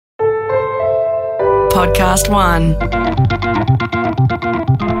Podcast One.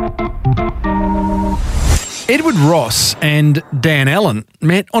 Edward Ross and Dan Allen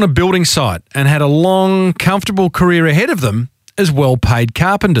met on a building site and had a long, comfortable career ahead of them as well-paid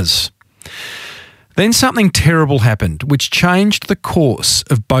carpenters. Then something terrible happened, which changed the course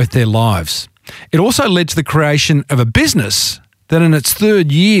of both their lives. It also led to the creation of a business that in its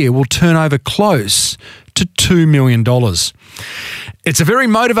third year will turn over close to $2 million. It's a very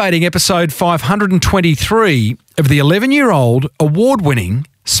motivating episode 523 of the 11-year-old award-winning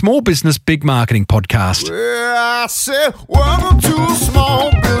Small Business Big Marketing podcast. Well, I said, welcome to a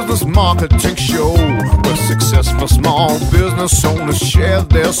small business marketing show where successful small business owners share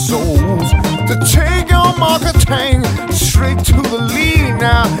their souls to take your marketing straight to the lead.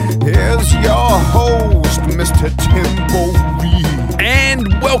 Now, here's your host, Mr. Tim Reid. And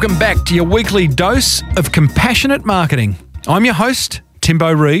welcome back to your weekly dose of compassionate marketing. I'm your host,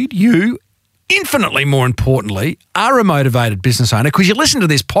 Timbo Reid. You, infinitely more importantly, are a motivated business owner because you listen to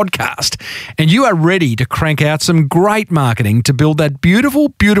this podcast and you are ready to crank out some great marketing to build that beautiful,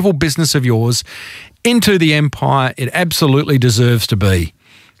 beautiful business of yours into the empire it absolutely deserves to be.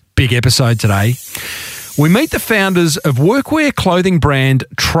 Big episode today. We meet the founders of workwear clothing brand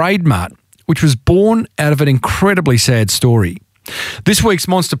TradeMutt, which was born out of an incredibly sad story. This week's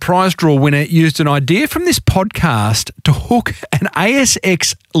Monster Prize Draw winner used an idea from this podcast to hook an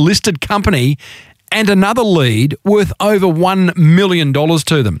ASX-listed company and another lead worth over $1 million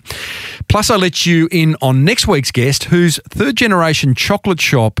to them. Plus, I let you in on next week's guest, whose third-generation chocolate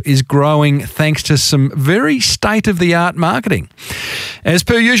shop is growing thanks to some very state-of-the-art marketing. As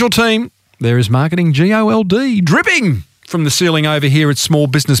per usual, team, there is marketing GOLD dripping from the ceiling over here at Small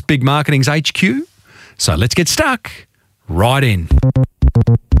Business Big Marketing's HQ. So let's get stuck right in.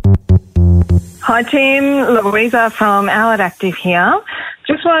 Hi Tim, Louisa from Allied Active here.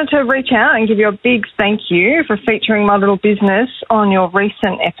 Just wanted to reach out and give you a big thank you for featuring my little business on your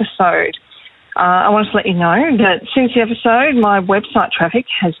recent episode. I wanted to let you know that since the episode, my website traffic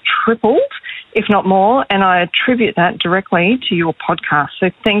has tripled, if not more, and I attribute that directly to your podcast.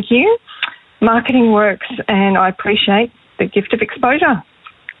 So thank you. Marketing works, and I appreciate the gift of exposure.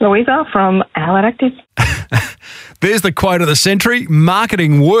 Louisa from Allied Active. There's the quote of the century.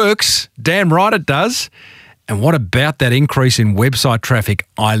 Marketing works. Damn right it does. And what about that increase in website traffic?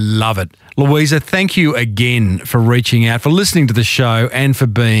 I love it. Louisa, thank you again for reaching out, for listening to the show and for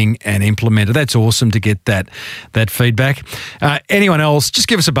being an implementer. That's awesome to get that feedback. Anyone else, just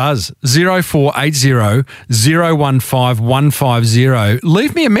give us a buzz. 0480 015 150.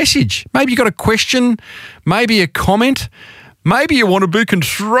 Leave me a message. Maybe you got a question, maybe a comment. Maybe you want to be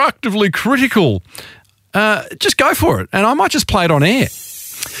constructively critical. Just go for it, and I might just play it on air.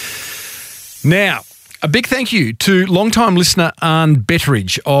 Now, a big thank you to long-time listener Arne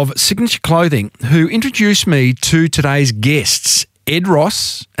Betteridge of Signature Clothing, who introduced me to today's guests, Ed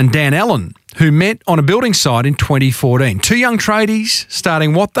Ross and Dan Allen, who met on a building site in 2014. Two young tradies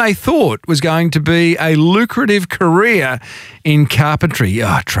starting what they thought was going to be a lucrative career in carpentry.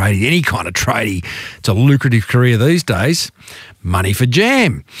 Tradie, any kind of tradie. It's a lucrative career these days. Money for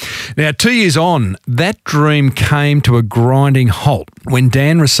jam. Now, 2 years on, that dream came to a grinding halt when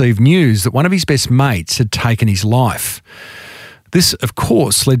Dan received news that one of his best mates had taken his life. This, of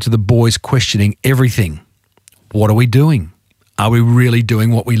course, led to the boys questioning everything. What are we doing? Are we really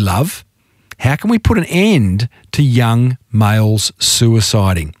doing what we love? How can we put an end to young males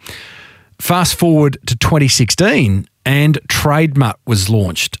suiciding? Fast forward to 2016 and TradeMutt was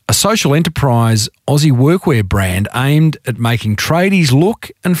launched, a social enterprise Aussie workwear brand aimed at making tradies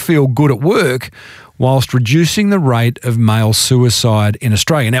look and feel good at work whilst reducing the rate of male suicide in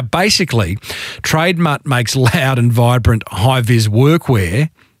Australia. Now, basically, TradeMutt makes loud and vibrant high-vis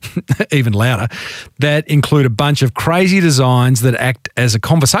workwear, even louder, that include a bunch of crazy designs that act as a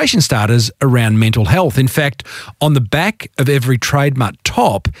conversation starters around mental health. In fact, on the back of every TradeMutt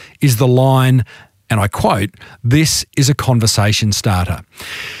top is the line, and I quote, "This is a conversation starter."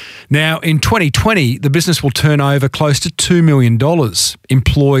 Now, in 2020, the business will turn over close to $2 million,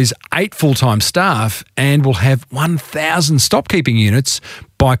 employs 8 full-time staff, and will have 1,000 stop-keeping units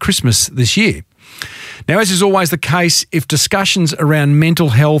by Christmas this year. Now, as is always the case, if discussions around mental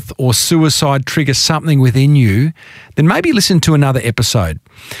health or suicide trigger something within you, then maybe listen to another episode.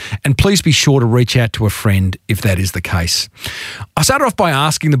 And please be sure to reach out to a friend if that is the case. I started off by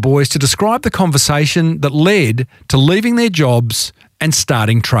asking the boys to describe the conversation that led to leaving their jobs and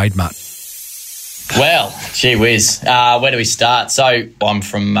starting TradeMutt. Well, gee whiz. Where do we start? So I'm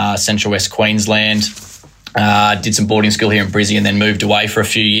from Central West Queensland. Did some boarding school here in Brizzy and then moved away for a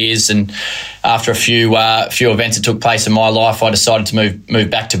few years. And after a few events that took place in my life, I decided to move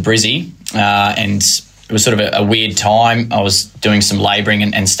back to Brizzy and it was sort of a weird time. I was doing some labouring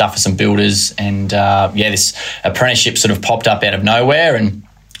and stuff for some builders, and this apprenticeship sort of popped up out of nowhere, and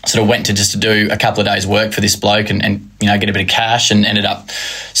sort of went to just to do a couple of days' work for this bloke and get a bit of cash, and ended up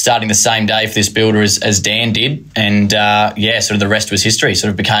starting the same day for this builder as Dan did, and sort of the rest was history. Sort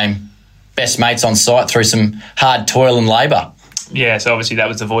of became best mates on site through some hard toil and labour. Yeah, so obviously that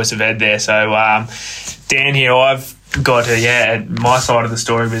was the voice of Ed there. So Dan here, I've got my side of the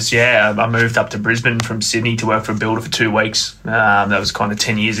story was, I moved up to Brisbane from Sydney to work for a builder for 2 weeks. That was kind of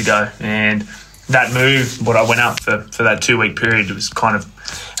 10 years ago. And that move, what I went up for that 2 week period, it was kind of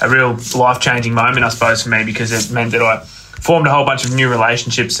a real life-changing moment, I suppose, for me, because it meant that I formed a whole bunch of new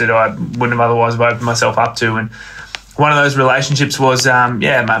relationships that I wouldn't have otherwise opened myself up to. And one of those relationships was,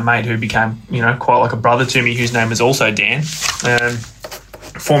 my mate who became, quite like a brother to me, whose name was also Dan.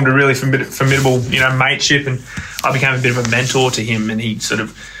 Formed a really formidable, mateship, and I became a bit of a mentor to him, and he sort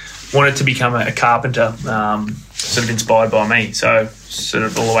of wanted to become a carpenter, sort of inspired by me. So sort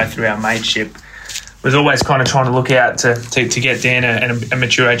of all the way through our mateship, was always kind of trying to look out to get Dan a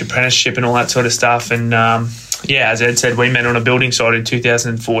mature age apprenticeship and all that sort of stuff. And as Ed said, we met on a building site in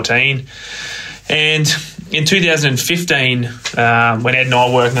 2014. And in 2015, when Ed and I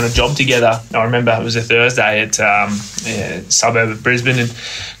were working on a job together, I remember it was a Thursday at a suburb of Brisbane, and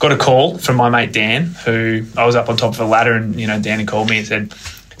got a call from my mate Dan, who I was up on top of a ladder, and Dan had called me and said,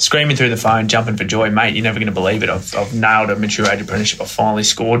 screaming through the phone, jumping for joy, mate, you're never going to believe it. I've nailed a mature age apprenticeship. I've finally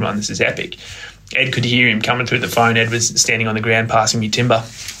scored one. This is epic. Ed could hear him coming through the phone. Ed was standing on the ground passing me timber.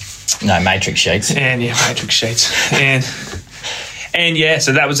 No, matrix sheets. Matrix sheets.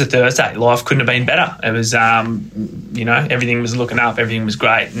 So that was a Thursday. Life couldn't have been better. It was, everything was looking up. Everything was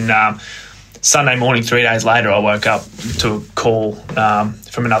great. And Sunday morning, 3 days later, I woke up to a call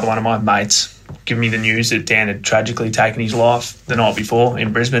from another one of my mates giving me the news that Dan had tragically taken his life the night before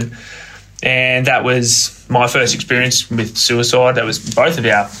in Brisbane. And that was my first experience with suicide. That was both of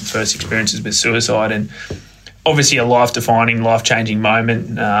our first experiences with suicide, and obviously a life-defining, life-changing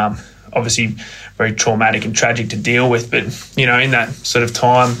moment. Obviously very traumatic and tragic to deal with, but, in that sort of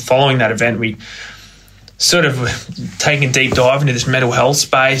time following that event, we sort of taking a deep dive into this mental health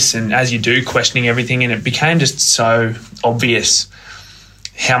space, and as you do, questioning everything, and it became just so obvious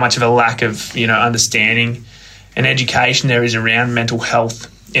how much of a lack of, understanding and education there is around mental health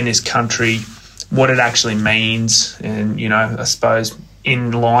in this country, what it actually means. And, I suppose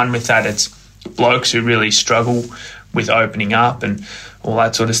in line with that, it's blokes who really struggle with opening up and all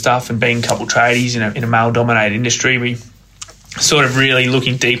that sort of stuff, and being couple tradies in a male-dominated industry, we sort of really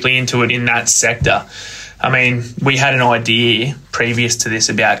looking deeply into it in that sector. I mean, we had an idea previous to this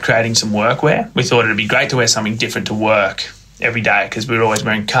about creating some workwear. We thought it'd be great to wear something different to work every day, because we were always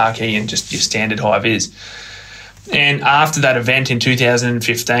wearing khaki and just your standard high-vis. And after that event in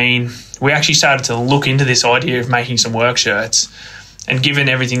 2015, we actually started to look into this idea of making some work shirts. And given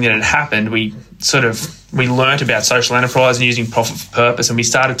everything that had happened, we learnt about social enterprise and using profit for purpose, and we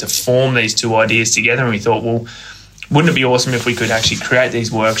started to form these two ideas together, and we thought, well, wouldn't it be awesome if we could actually create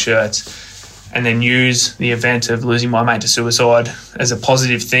these work shirts and then use the event of losing my mate to suicide as a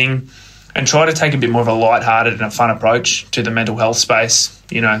positive thing, and try to take a bit more of a lighthearted and a fun approach to the mental health space,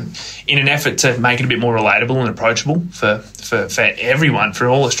 in an effort to make it a bit more relatable and approachable for everyone, for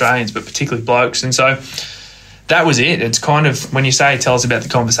all Australians, but particularly blokes. And so that was it. It's kind of, when you say tell us about the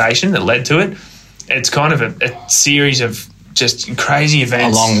conversation that led to it, it's kind of a series of just crazy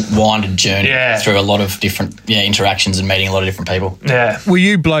events. A long, winded journey through a lot of different interactions and meeting a lot of different people. Yeah. Were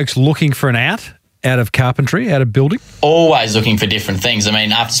you blokes looking for an out of carpentry, out of building? Always looking for different things. I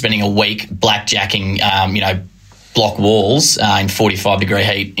mean, after spending a week blackjacking, block walls in 45-degree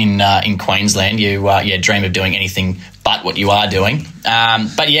heat in Queensland, you dream of doing anything but what you are doing.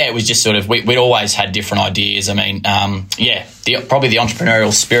 It was just sort of, we'd always had different ideas. I mean, probably the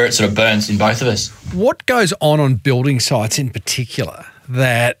entrepreneurial spirit sort of burns in both of us. What goes on building sites in particular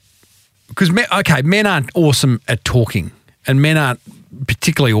that, because men aren't awesome at talking, and men aren't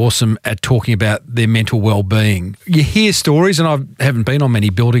particularly awesome at talking about their mental well-being. You hear stories, and I haven't been on many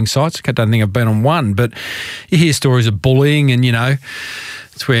building sites. I don't think I've been on one, but you hear stories of bullying, and,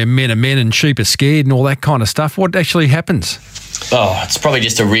 it's where men are men and sheep are scared and all that kind of stuff. What actually happens? Oh, it's probably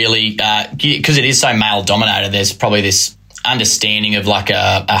just a really, because it is so male-dominated, there's probably this understanding of like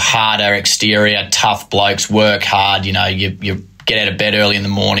a harder exterior, tough blokes work hard, you get out of bed early in the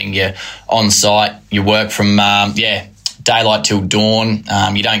morning, you're on site, you work from, daylight till dawn,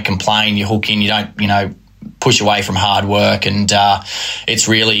 you don't complain, you hook in, you don't, push away from hard work, and it's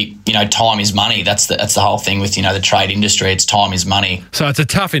really, time is money. That's the whole thing with, the trade industry. It's time is money. So it's a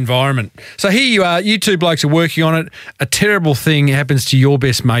tough environment. So here you are, you two blokes are working on it. A terrible thing happens to your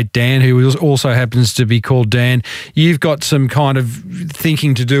best mate, Dan, who also happens to be called Dan. You've got some kind of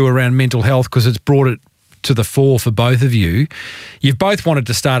thinking to do around mental health because it's brought it to the fore for both of you. You've both wanted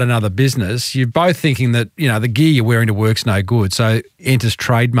to start another business. You're both thinking that, the gear you're wearing to work's no good. So enters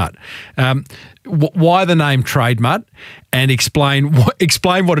TradeMutt. Why the name TradeMutt? And explain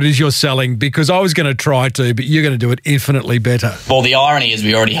what it is you're selling, because I was going to try to, but you're going to do it infinitely better. Well, the irony is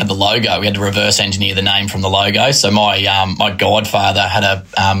we already had the logo. We had to reverse engineer the name from the logo. So my godfather had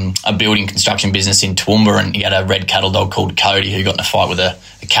a building construction business in Toowoomba, and he had a red cattle dog called Cody who got in a fight with a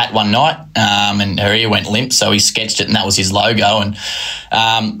cat one night, and her ear went limp. So he sketched it, and that was his logo. And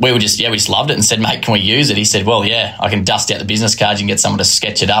we just loved it and said, mate, can we use it? He said, well, yeah, I can dust out the business cards and get someone to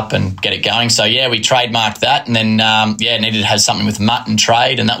sketch it up and get it going. So yeah, we trademarked that, and then needed to have something with mutt and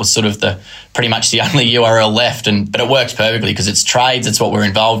trade, and that was sort of pretty much the only URL left. But it works perfectly because it's trades, it's what we're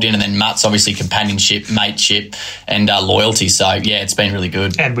involved in, and then mutt's obviously companionship, mateship, and loyalty. So yeah, it's been really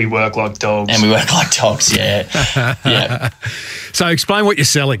good. And we work like dogs. Yeah. Yeah. So explain what you're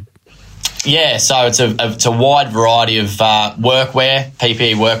selling. Yeah, so it's a wide variety of workwear,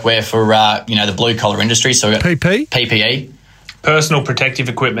 PPE workwear for the blue collar industry. So we've got PPE, personal protective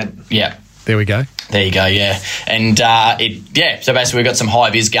equipment. Yeah. There we go. There you go, yeah. And so basically we've got some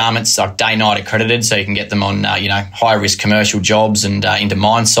high-vis garments, like day-night accredited, so you can get them on, high-risk commercial jobs and into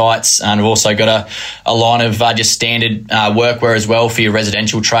mine sites. And we've also got a line of just standard workwear as well for your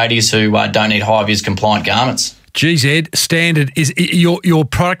residential tradies who don't need high-vis compliant garments. Geez, Ed, standard is your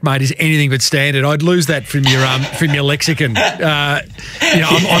product, mate, is anything but standard. I'd lose that from your lexicon. I'm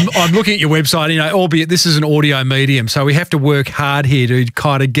looking at your website. Albeit this is an audio medium, so we have to work hard here to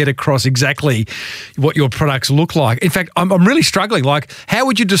kind of get across exactly what your products look like. In fact, I'm really struggling. Like, how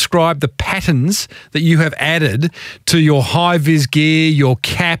would you describe the patterns that you have added to your high vis gear, your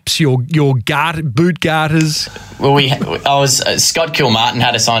caps, your boot garters? Well, Scott Kilmartin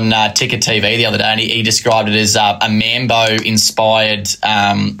had us on Ticker TV the other day, and he described it as a Mambo-inspired,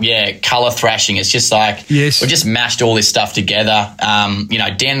 colour thrashing. It's just like we've just mashed all this stuff together. Dan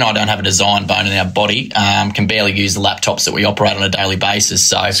and I don't have a design bone in our body, can barely use the laptops that we operate on a daily basis.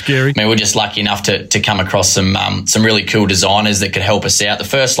 So scary. We're just lucky enough to come across some really cool designers that could help us out. The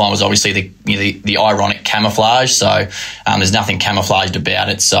first line was obviously the ironic camouflage. So there's nothing camouflaged about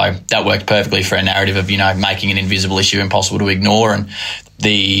it. So that worked perfectly for our narrative of, making an invisible issue impossible to ignore. And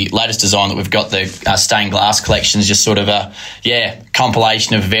the latest design that we've got, the stained glass collection, is just sort of a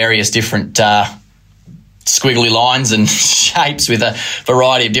compilation of various different squiggly lines and shapes with a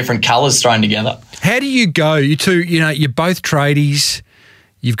variety of different colours thrown together. How do you go? You two, you're both tradies.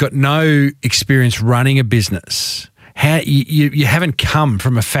 You've got no experience running a business. How you haven't come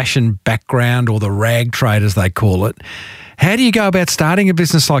from a fashion background or the rag trade, as they call it. How do you go about starting a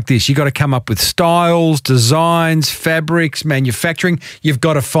business like this? You've got to come up with styles, designs, fabrics, manufacturing. You've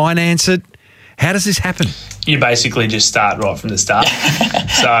got to finance it. How does this happen? You basically just start right from the start.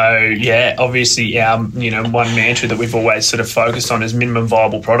 So, yeah, obviously our, one mantra that we've always sort of focused on is minimum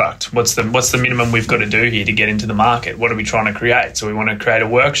viable product. What's the minimum we've got to do here to get into the market? What are we trying to create? So we want to create a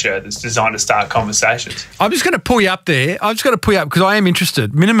work shirt that's designed to start conversations. I'm just going to pull you up there. Because I am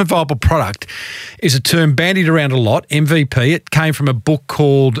interested. Minimum viable product is a term bandied around a lot, MVP. It came from a book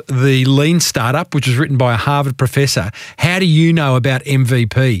called The Lean Startup, which was written by a Harvard professor. How do you know about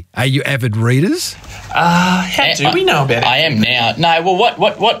MVP? Are you avid readers? How do we know about it? I am now. No,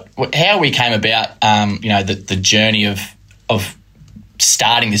 well, how we came about, the journey of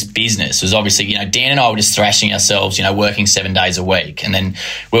starting this business was obviously, Dan and I were just thrashing ourselves, working 7 days a week. And then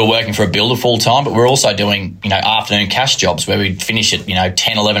we were working for a builder full time, but we were also doing, afternoon cash jobs where we'd finish at,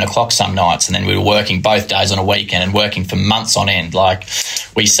 10, 11 o'clock some nights. And then we were working both days on a weekend and working for months on end. Like,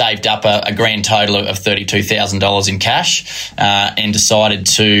 we saved up a grand total of $32,000 in cash and decided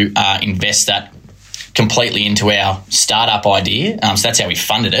to invest that completely into our startup idea. So that's how we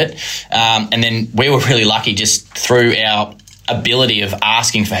funded it. And then we were really lucky just through our ability of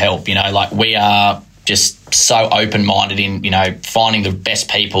asking for help. We are just so open-minded in, finding the best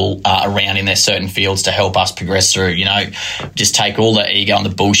people around in their certain fields to help us progress through, just take all the ego and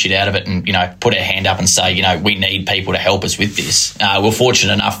the bullshit out of it and, put our hand up and say, we need people to help us with this. We're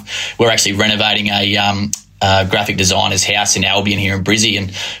fortunate enough, we're actually renovating a graphic designer's house in Albion here in Brizzy,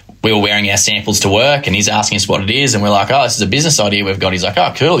 and we were wearing our samples to work, and he's asking us what it is, and we're like, oh, this is a business idea we've got. He's like,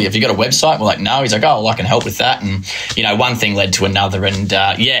 oh, cool, have you got a website? We're like, no. He's like, oh, well, I can help with that. And, one thing led to another. And,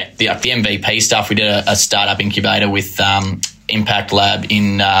 the MVP stuff, we did a startup incubator with Impact Lab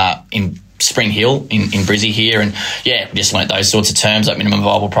in Spring Hill in Brizzy here, and we just learnt those sorts of terms like minimum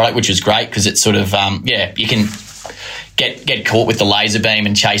viable product, which was great because it's sort of you can get caught with the laser beam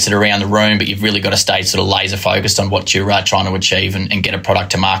and chase it around the room, but you've really got to stay sort of laser focused on what you're trying to achieve and get a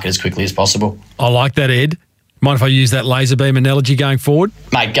product to market as quickly as possible. I like that, Ed. Mind if I use that laser beam analogy going forward?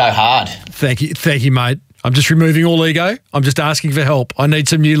 Mate, go hard. Thank you, mate. I'm just removing all ego. I'm just asking for help. I need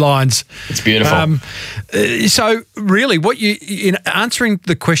some new lines. It's beautiful. So really, in answering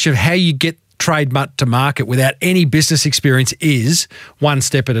the question of how you get TradeMutt to market without any business experience is one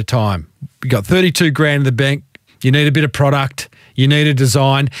step at a time. You got 32 grand in the bank. You need a bit of product. You need a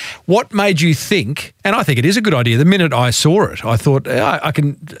design. What made you think, and I think it is a good idea, the minute I saw it, I thought,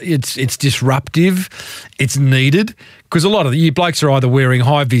 it's disruptive, it's needed, because a lot of you blokes are either wearing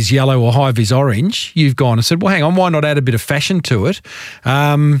high-vis yellow or high-vis orange. You've gone and said, well, hang on, why not add a bit of fashion to it?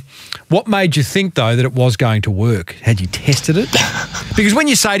 What made you think, though, that it was going to work? Had you tested it? Because when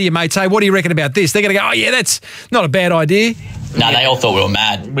you say to your mates, hey, what do you reckon about this? They're going to go, oh, yeah, that's not a bad idea. No, they all thought we were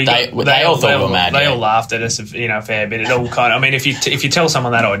mad. They all thought we were mad. They all laughed at us, a fair bit. It all kind of. I mean, if you tell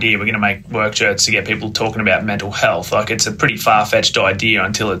someone that idea, we're going to make work shirts to get people talking about mental health. Like, it's a pretty far-fetched idea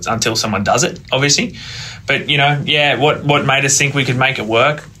until someone does it, obviously. But what made us think we could make it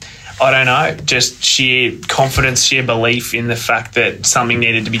work? I don't know, just sheer confidence, sheer belief in the fact that something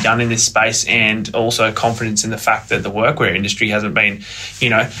needed to be done in this space, and also confidence in the fact that the workwear industry hasn't been,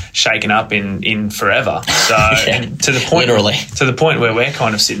 shaken up in forever. So to the point where we're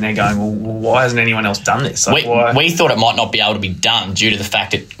kind of sitting there going, well, why hasn't anyone else done this? Like, we thought it might not be able to be done due to the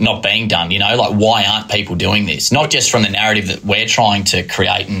fact it not being done, like why aren't people doing this? Not just from the narrative that we're trying to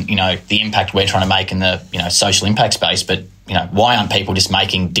create and, the impact we're trying to make in the, social impact space, but why aren't people just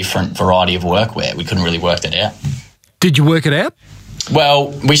making different variety of workwear? We couldn't really work that out. Did you work it out?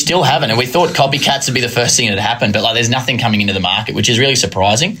 Well, we still haven't, and we thought copycats would be the first thing that happened, but there's nothing coming into the market, which is really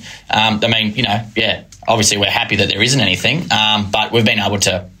surprising. Obviously we're happy that there isn't anything, but we've been able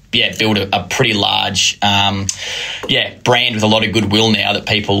to build a pretty large brand with a lot of goodwill now that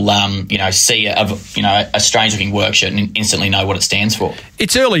people see a strange looking work shirt and instantly know what it stands for.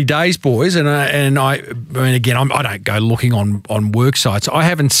 It's early days, boys, and I mean again, I don't go looking on work sites. I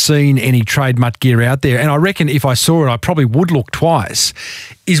haven't seen any TradeMutt gear out there, and I reckon if I saw it, I probably would look twice.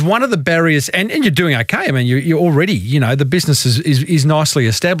 Is one of the barriers, and you're doing okay. I mean, you're already, the business is nicely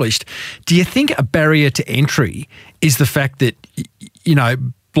established. Do you think a barrier to entry is the fact that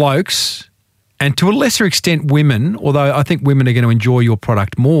blokes, and to a lesser extent women, although I think women are going to enjoy your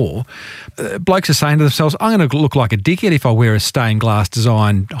product more, blokes are saying to themselves, I'm going to look like a dickhead if I wear a stained glass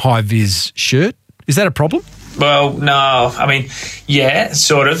design high-vis shirt. Is that a problem? Well, no. I mean, yeah,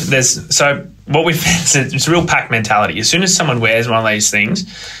 sort of. So what we've found is it's a real pack mentality. As soon as someone wears one of these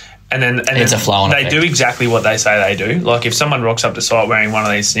things, and then it's a flow-on effect. They do exactly what they say they do. Like, if someone rocks up to site wearing one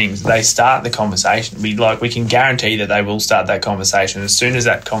of these things, they start the conversation. We can guarantee that they will start that conversation. As soon as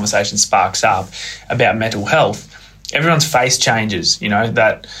that conversation sparks up about mental health, everyone's face changes.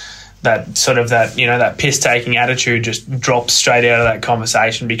 That piss-taking attitude just drops straight out of that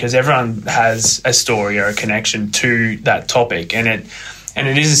conversation, because everyone has a story or a connection to that topic, and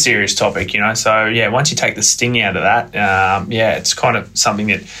it is a serious topic, So, once you take the sting out of that, it's kind of something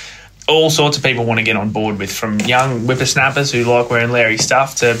that all sorts of people want to get on board with, from young whippersnappers who like wearing Larry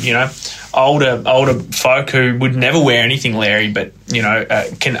stuff to, older folk who would never wear anything Larry, but,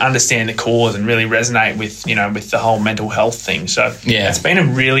 can understand the cause and really resonate with, with the whole mental health thing. So it's been a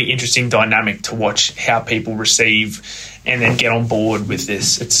really interesting dynamic to watch how people receive and then get on board with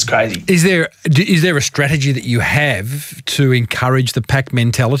this. It's crazy. Is there a strategy that you have to encourage the pack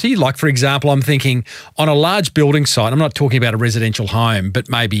mentality? Like, for example, I'm thinking on a large building site, I'm not talking about a residential home, but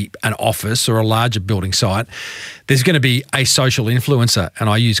maybe an office or a larger building site, there's going to be a social influencer, and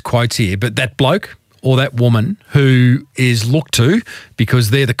I use quotes here, but that bloke or that woman who is looked to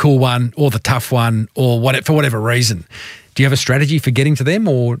because they're the cool one or the tough one or for whatever reason. Do you have a strategy for getting to them,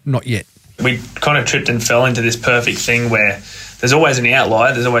 or not yet? We kind of tripped and fell into this perfect thing where there's always an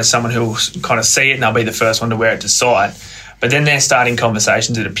outlier. There's always someone who will kind of see it and they'll be the first one to wear it to site. But then they're starting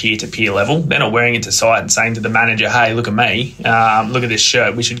conversations at a peer-to-peer level. They're not wearing it to site and saying to the manager, hey, look at me, look at this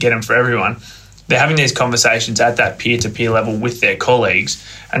shirt, we should get them for everyone. They're having these conversations at that peer-to-peer level with their colleagues,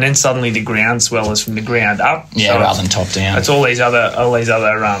 and then suddenly the groundswell is from the ground up. Yeah, so rather than top down. It's all these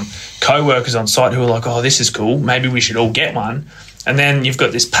other co-workers on site who are like, oh, this is cool, maybe we should all get one. And then you've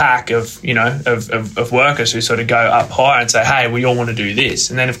got this pack of workers who sort of go up higher and say, hey, we all want to do this.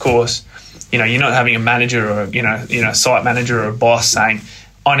 And then, of course, you're not having a manager or, site manager or a boss saying,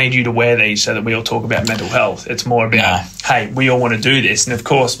 I need you to wear these so that we all talk about mental health. It's more about, hey, we all want to do this. And, of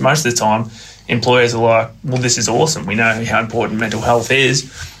course, most of the time, employers are like, well, this is awesome. We know how important mental health is.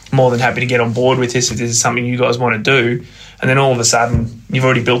 more than happy to get on board with this if this is something you guys want to do. And then all of a sudden, you've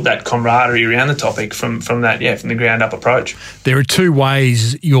already built that camaraderie around the topic from the ground up approach. There are two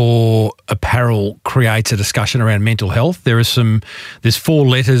ways your apparel creates a discussion around mental health. There's 4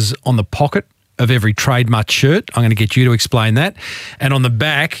 letters on the pocket of every TradeMutt shirt. I'm going to get you to explain that. And on the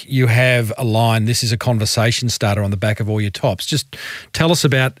back, you have a line, "This is a conversation starter," on the back of all your tops. Just tell us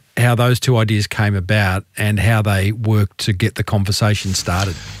about how those two ideas came about and how they work to get the conversation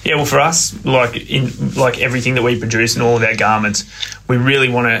started. Yeah, well, for us, like everything that we produce in all of our garments, we really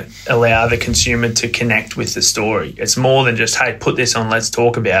want to allow the consumer to connect with the story. It's more than just, hey, put this on, let's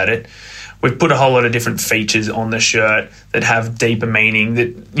talk about it. We've put a whole lot of different features on the shirt that have deeper meaning,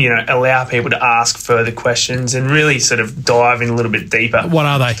 that allow people to ask further questions and really sort of dive in a little bit deeper. What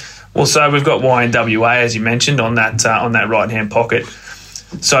are they? Well, so we've got YNWA, as you mentioned, on that right-hand pocket.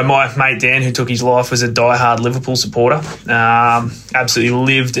 So my mate Dan, who took his life, was a diehard Liverpool supporter. Absolutely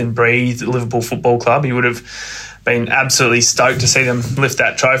lived and breathed Liverpool Football Club. He would have been absolutely stoked to see them lift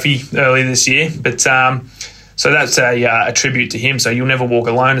that trophy earlier this year. But so that's a tribute to him. So "You'll Never Walk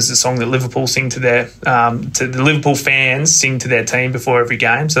Alone" is the song that Liverpool sing to the Liverpool fans sing to their team before every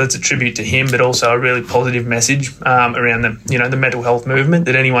game. So it's a tribute to him, but also a really positive message around the mental health movement,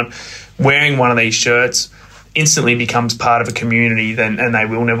 that anyone wearing one of these shirts instantly becomes part of a community, and they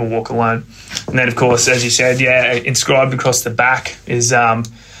will never walk alone. And then, of course, as you said, inscribed across the back is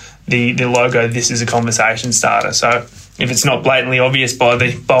the logo, "This is a conversation starter." So if it's not blatantly obvious by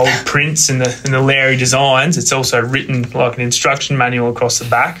the bold prints and the Larry designs, it's also written like an instruction manual across the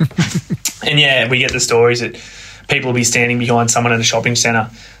back. And we get the stories that people will be standing behind someone in a shopping centre.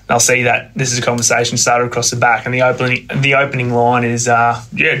 They'll see that "This is a conversation starter" across the back, and the opening line is,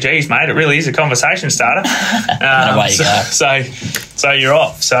 geez, mate, it really is a conversation starter. Away you go. So you're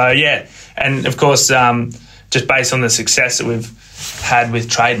off. So and of course, just based on the success that we've had with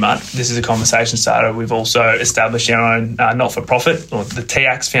TradeMutt, "This is a conversation starter," we've also established our own not-for-profit, or the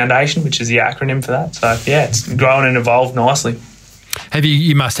TAX Foundation, which is the acronym for that. So it's grown and evolved nicely.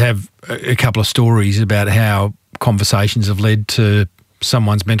 You must have a couple of stories about how conversations have led to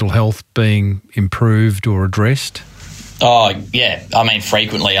someone's mental health being improved or addressed? Oh, yeah. I mean,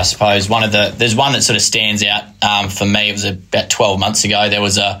 frequently, I suppose. There's one that sort of stands out for me. It was about 12 months ago. There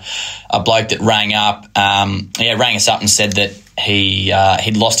was a bloke that rang us up and said that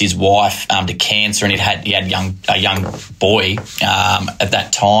he'd lost his wife to cancer, and he had a young boy at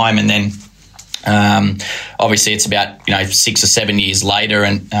that time, and then obviously it's about 6 or 7 years later,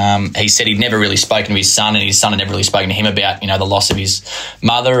 and he said he'd never really spoken to his son, and his son had never really spoken to him about the loss of his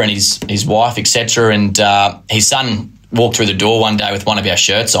mother and his wife, etc. And his son walked through the door one day with one of our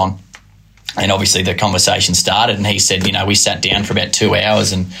shirts on, and obviously the conversation started, and he said, we sat down for about 2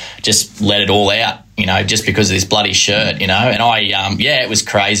 hours and just let it all out, just because of this bloody shirt, and I, it was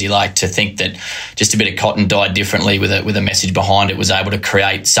crazy, to think that just a bit of cotton dyed differently with a message behind it was able to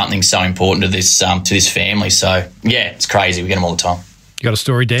create something so important to this family. So it's crazy. We get them all the time. You got a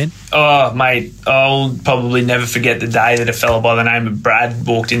story, Dan? Oh, mate, I'll probably never forget the day that a fella by the name of Brad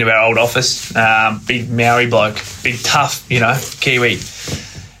walked into our old office. Big Maori bloke, big tough, Kiwi.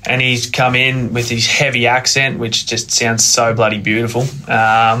 And he's come in with his heavy accent, which just sounds so bloody beautiful.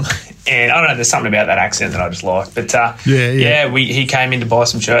 And I don't know, there's something about that accent that I just like. But he came in to buy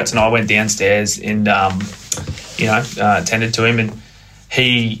some shirts, and I went downstairs and attended to him, and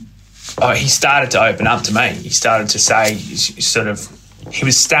he started to open up to me. He started to say he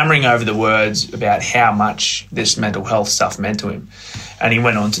was stammering over the words about how much this mental health stuff meant to him. And he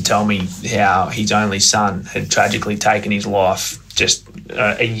went on to tell me how his only son had tragically taken his life just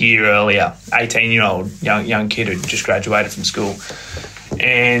a year earlier, 18-year-old young kid who just graduated from school.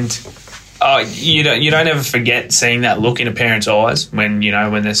 And you don't ever forget seeing that look in a parent's eyes when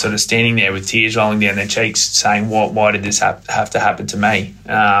they're sort of standing there with tears rolling down their cheeks saying, why did this have to happen to me?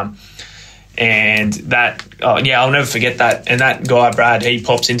 And that, I'll never forget that. And that guy, Brad, he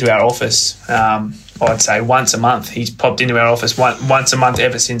pops into our office, I'd say once a month. He's popped into our office once a month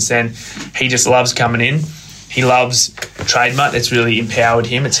ever since then. He just loves coming in. He loves TradeMutt. It's really empowered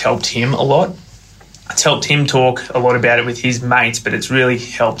him. It's helped him a lot. It's helped him talk a lot about it with his mates, but it's really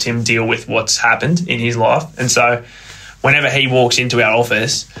helped him deal with what's happened in his life. And so whenever he walks into our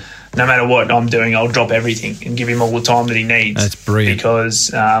office, no matter what I'm doing, I'll drop everything and give him all the time that he needs. That's brilliant.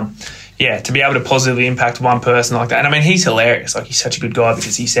 Because, to be able to positively impact one person like that. And I mean, he's hilarious. He's such a good guy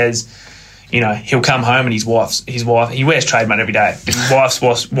because he says, he'll come home and his wife, he wears TradeMutt every day. His wife's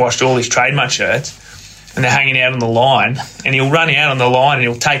washed all his TradeMutt shirts, and they're hanging out on the line, and he'll run out on the line and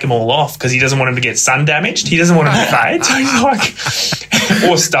he'll take them all off because he doesn't want them to get sun damaged. He doesn't want them to fade. So he's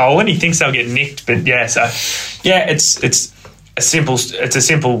or stolen. He thinks they'll get nicked. But it's it's a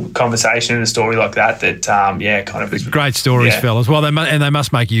simple conversation and a story like that kind of great stories, fellas. Well, they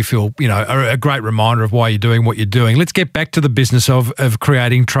must make you feel, a great reminder of why you're doing what you're doing. Let's get back to the business of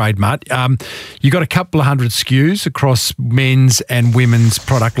creating TradeMutt. You got a couple of hundred SKUs across men's and women's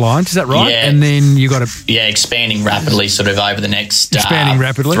product lines, is that right? Yeah. And then you got expanding rapidly, sort of over the next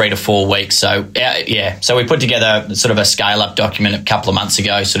 3 to 4 weeks. So so we put together sort of a scale up document a couple of months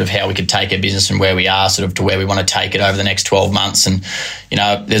ago, sort of how we could take our business from where we are, sort of to where we want to take it over the next 12 months. And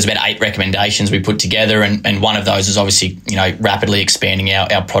there's about 8 recommendations we put together, and one of those is obviously rapidly expanding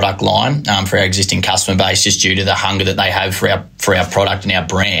our product line for our existing customer base, just due to the hunger that they have for our product and our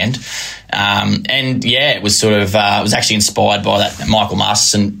brand. It was sort of it was actually inspired by that Michael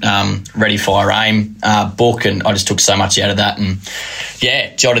Masterson Ready Fire Aim book, and I just took so much out of that, and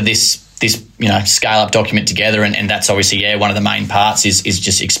jotted this scale up document together, and that's obviously one of the main parts is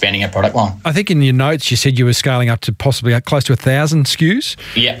just expanding our product line. I think in your notes you said you were scaling up to possibly close to 1,000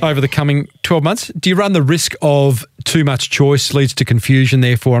 SKUs over the coming 12 months. Do you run the risk of too much choice leads to confusion,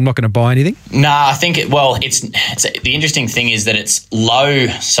 therefore I'm not going to buy anything? No, I think it's the interesting thing is that it's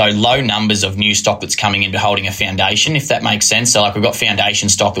low numbers of new stock that's coming into holding a foundation, if that makes sense. So we've got foundation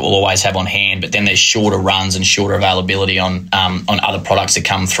stock that we'll always have on hand, but then there's shorter runs and shorter availability on other products that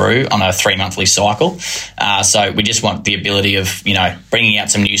come through on a 3-monthly cycle. So we just want the ability of bringing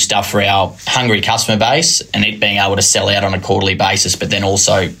out some new stuff for our hungry customer base, and it being able to sell out on a quarterly basis, but then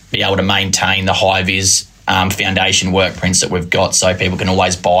also be able to maintain the high vis foundation work prints that we've got, so people can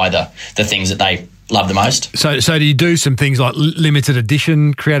always buy the things that they love the most. So do you do some things like limited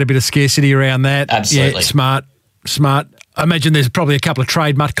edition, create a bit of scarcity around that? Absolutely. Smart. I imagine there's probably a couple of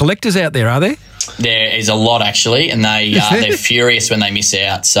TradeMutt collectors out there, are there? There is a lot, actually, and they're furious when they miss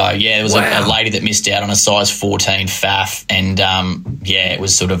out. So, there was a lady that missed out on a size 14 faff, and, it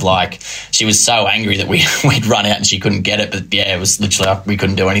was sort of like she was so angry that we'd run out and she couldn't get it, but, it was literally we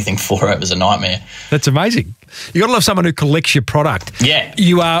couldn't do anything for her. It was a nightmare. That's amazing. You got to love someone who collects your product. Yeah.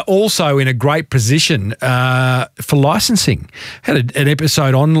 You are also in a great position for licensing. Had an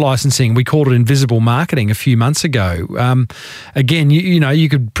episode on licensing. We called it invisible marketing a few months ago. Again, you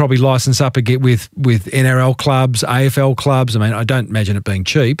could probably license up again with NRL clubs, AFL clubs. I mean, I don't imagine it being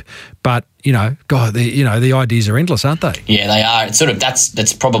cheap, but the ideas are endless, aren't they? Yeah, they are. It's sort of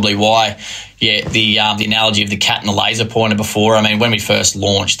that's probably why. The analogy of the cat and the laser pointer before. I mean, when we first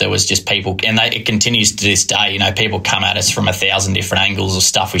launched, there was just people, and it continues to this day. People come at us from 1,000 different angles of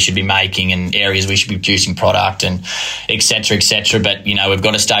stuff we should be making and areas we should be producing product and et cetera, et cetera. But we've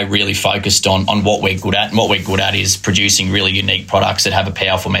got to stay really focused on what we're good at, and what we're good at is producing really unique products that have a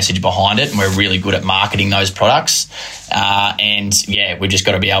powerful message behind it, and we're really good at marketing those products. We've just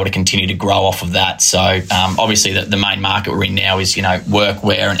got to be able to continue to grow off of that. So obviously the main market we're in now is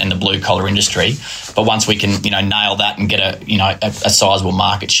workwear and the blue collar industry. But once we can nail that and get a sizable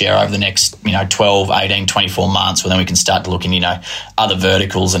market share over the next 12, 18, 24 months, well, then we can start to look in other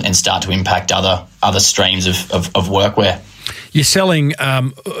verticals and start to impact other streams of workwear. You're selling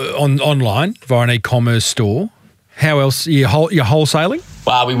online via an e-commerce store. How else? You're wholesaling?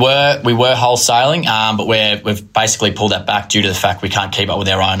 Well, we were wholesaling, but we've basically pulled that back due to the fact we can't keep up with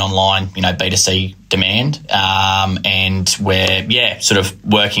our own online, B2C demand, and we're sort of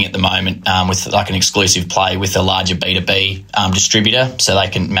working at the moment with like an exclusive play with a larger B2B distributor, so they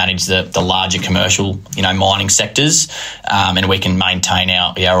can manage the larger commercial, mining sectors, and we can maintain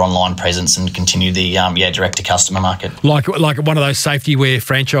our online presence and continue the direct to customer market. Like one of those safety wear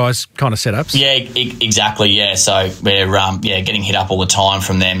franchise kind of setups. Yeah, exactly. Yeah, so we're getting hit up all the time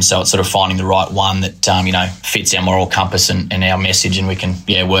from them, so it's sort of finding the right one that fits our moral compass and our message, and we can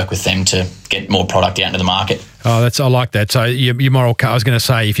work with them to get more product out into the market. Oh, I like that. So your moral, I was going to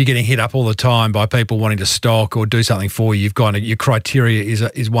say, if you're getting hit up all the time by people wanting to stock or do something for you, your criteria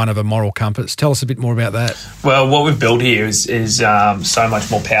is one of a moral compass. Tell us a bit more about that. Well, what we've built here is so much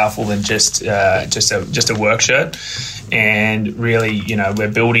more powerful than just a work shirt. And really,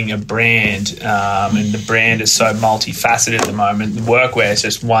 we're building a brand, and the brand is so multifaceted at the moment. The workwear is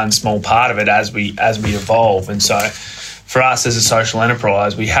just one small part of it as we evolve. And so for us as a social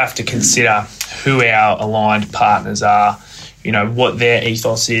enterprise, we have to consider who our aligned partners are, what their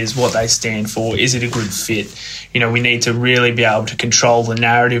ethos is, what they stand for. Is it a good fit? We need to really be able to control the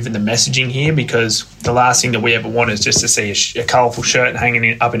narrative and the messaging here, because the last thing that we ever want is just to see a colourful shirt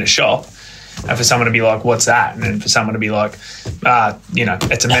hanging up in a shop, and for someone to be like, what's that? And then for someone to be like,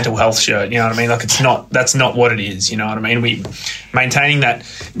 it's a mental health shirt. You know what I mean? Like, that's not what it is. You know what I mean? We maintaining that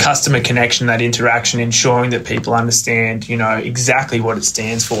customer connection, that interaction, ensuring that people understand, exactly what it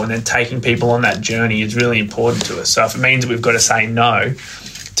stands for, and then taking people on that journey is really important to us. So if it means that we've got to say no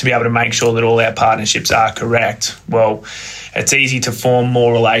to be able to make sure that all our partnerships are correct, well, it's easy to form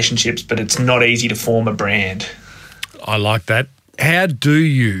more relationships, but it's not easy to form a brand. I like that. How do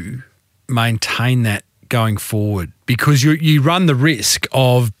you maintain that going forward? Because you run the risk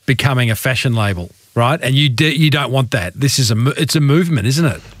of becoming a fashion label, right? And you don't want that. It's a movement, isn't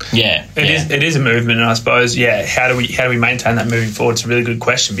it? Yeah, It is a movement, and I suppose, how do we maintain that moving forward? It's a really good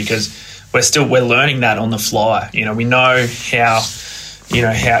question, because we're learning that on the fly. You know, we know how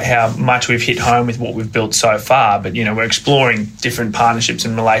much we've hit home with what we've built so far, but we're exploring different partnerships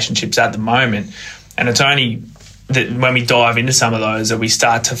and relationships at the moment, and it's only that when we dive into some of those that we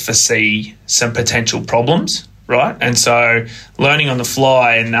start to foresee some potential problems, right? And so learning on the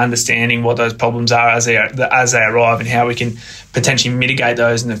fly and understanding what those problems are as they arrive and how we can potentially mitigate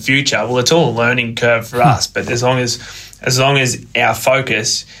those in the future. Well, it's all a learning curve for us, but as long as our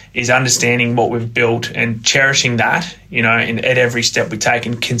focus is understanding what we've built and cherishing that, at every step we take,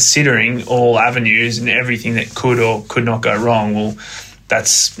 and considering all avenues and everything that could or could not go wrong, well,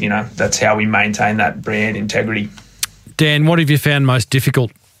 that's how we maintain that brand integrity. Dan, what have you found most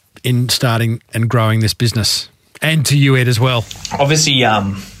difficult in starting and growing this business? And to you, Ed, as well. Obviously,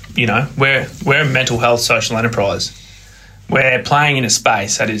 we're a mental health social enterprise. We're playing in a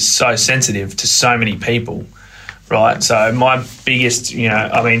space that is so sensitive to so many people, right? So my biggest,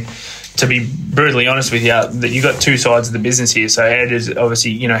 to be brutally honest with you, that you've got two sides of the business here. So Ed is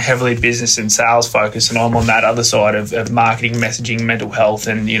obviously, heavily business and sales focused, and I'm on that other side of marketing, messaging, mental health,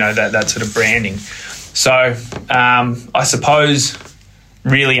 and, that sort of branding. So I suppose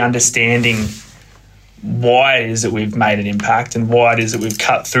really understanding why it is that we've made an impact and why it is that we've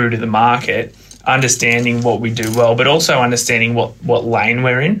cut through to the market, understanding what we do well, but also understanding what lane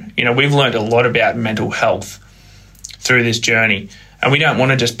we're in. We've learned a lot about mental health through this journey, and we don't want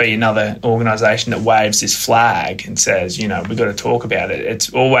to just be another organisation that waves this flag and says, we've got to talk about it.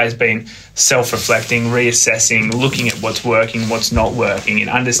 It's always been self-reflecting, reassessing, looking at what's working, what's not working, and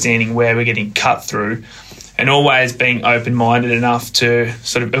understanding where we're getting cut through, and always being open-minded enough to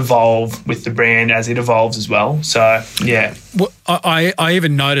sort of evolve with the brand as it evolves as well. So, yeah. Well, I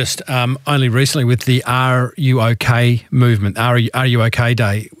even noticed only recently with the Are You OK movement, Are You OK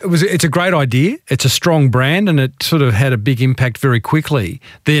Day. It's a great idea. It's a strong brand, and it sort of had a big impact very quickly.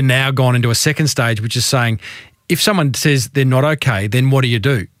 They're now gone into a second stage, which is saying, if someone says they're not okay, then what do you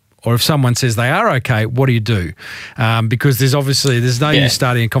do? Or if someone says they are okay, what do you do? Because there's no use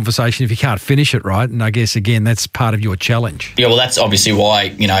starting a conversation if you can't finish it, right? And I guess, again, that's part of your challenge. Yeah, well, that's obviously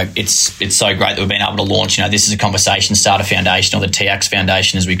why, it's so great that we've been able to launch, this is a conversation starter foundation, or the TX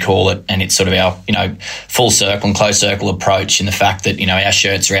Foundation as we call it, and it's sort of our, full circle and close circle approach in the fact that, our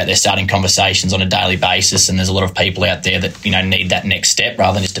shirts are out there starting conversations on a daily basis, and there's a lot of people out there that, need that next step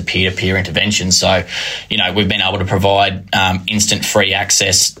rather than just a peer-to-peer intervention. So, we've been able to provide instant free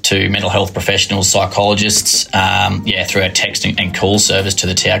access to mental health professionals, psychologists, through our text and call service to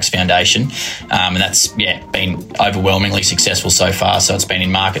the TX Foundation. And that's, been overwhelmingly successful so far. So it's been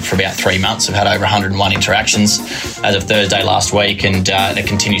in market for about 3 months. We've had over 101 interactions as of Thursday last week, and it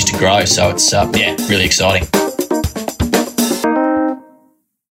continues to grow. So it's, really exciting.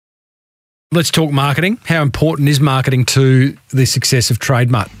 Let's talk marketing. How important is marketing to the success of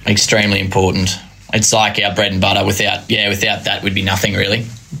TradeMutt? Extremely important. It's like our bread and butter. Without that, we'd be nothing really.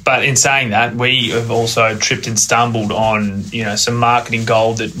 But in saying that, we have also tripped and stumbled on, some marketing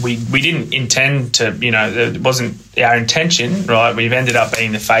gold that we didn't intend to, it wasn't our intention, right? We've ended up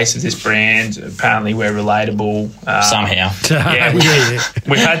being the face of this brand. Apparently we're relatable. Somehow.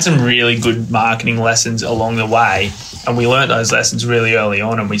 We've had some really good marketing lessons along the way, and we learned those lessons really early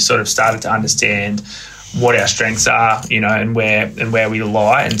on, and we sort of started to understand what our strengths are, and where we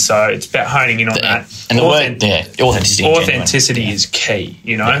lie, and so it's about honing in on that. And authenticity is key.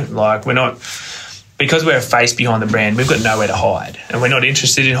 Like because we're a face behind the brand, we've got nowhere to hide, and we're not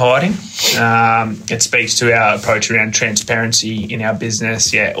interested in hiding. It speaks to our approach around transparency in our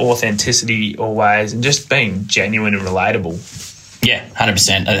business. Authenticity always, and just being genuine and relatable. Yeah,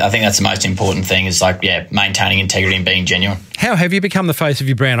 100%. I think that's the most important thing is maintaining integrity and being genuine. How have you become the face of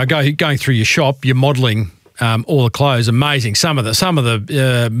your brand? Going through your shop, you're modelling all the clothes, amazing. Some of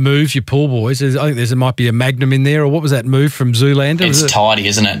the moves you pull, boys. I think there might be a Magnum in there, or what was that move from Zoolander? It's tidy,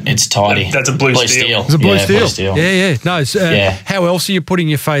 isn't it? It's tidy. That's a blue steel. It's a blue steel. Yeah. No. How else are you putting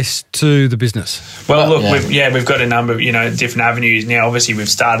your face to the business? Well, look, we've got a number of different avenues now. Obviously, we've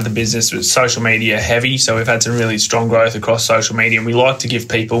started the business with social media heavy, so we've had some really strong growth across social media, and we like to give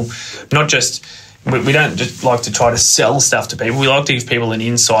people not just we don't just like to try to sell stuff to people. We like to give people an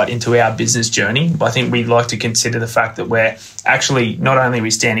insight into our business journey. I think we like to consider the fact that we're actually, not only are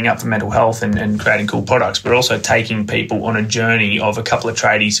we standing up for mental health and creating cool products, we're also taking people on a journey of a couple of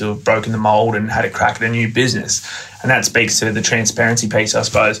tradies who have broken the mold and had a crack at a new business. And that speaks to the transparency piece, I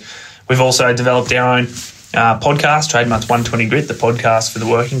suppose. We've also developed our own podcast, TradeMutt's 120 Grit, the podcast for the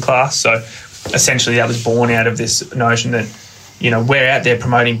working class. So essentially that was born out of this notion that, we're out there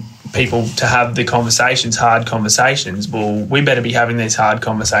promoting people to have the conversations, hard conversations. Well, we better be having these hard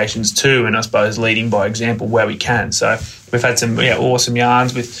conversations too, and I suppose leading by example where we can. So we've had some awesome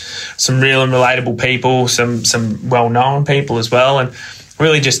yarns with some real and relatable people, some well-known people as well, and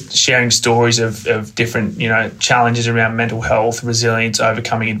really just sharing stories of different, challenges around mental health, resilience,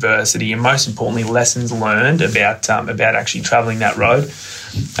 overcoming adversity, and most importantly, lessons learned about actually travelling that road.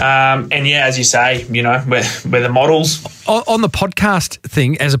 As you say, we're the models. On the podcast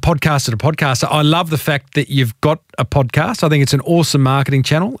thing, as a podcaster, I love the fact that you've got a podcast. I think it's an awesome marketing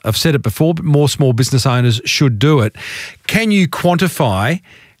channel. I've said it before, but more small business owners should do it. Can you quantify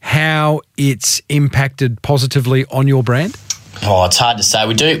how it's impacted positively on your brand? Oh, it's hard to say.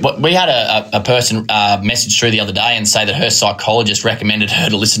 We had a person message through the other day and say that her psychologist recommended her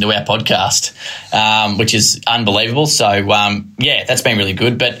to listen to our podcast, which is unbelievable. So, that's been really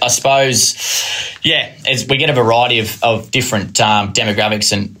good. But I suppose, we get a variety of different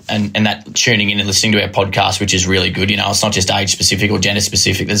demographics and that tuning in and listening to our podcast, which is really good. It's not just age specific or gender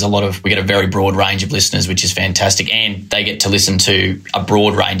specific. We get a very broad range of listeners, which is fantastic. And they get to listen to a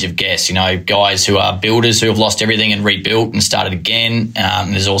broad range of guests, guys who are builders who have lost everything and rebuilt and started again.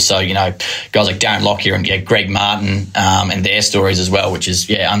 There's also, guys like Darren Lockyer and Greg Martin and their stories as well, which is,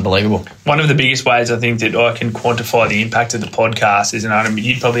 unbelievable. One of the biggest ways I think that I can quantify the impact of the podcast is, and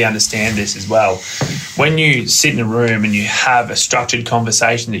you'd probably understand this as well, when you sit in a room and you have a structured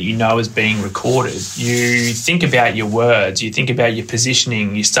conversation that is being recorded, you think about your words, you think about your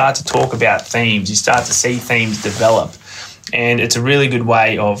positioning, you start to talk about themes, you start to see themes develop. And it's a really good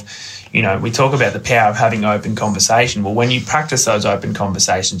way of, we talk about the power of having open conversation. Well, when you practice those open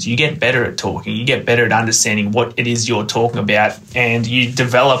conversations, you get better at talking, you get better at understanding what it is you're talking about, and you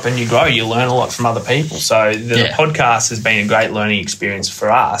develop and you grow, you learn a lot from other people. So the podcast has been a great learning experience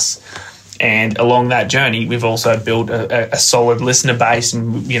for us. And along that journey, we've also built a solid listener base,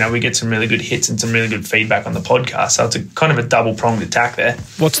 and we get some really good hits and some really good feedback on the podcast. So it's a kind of a double-pronged attack there.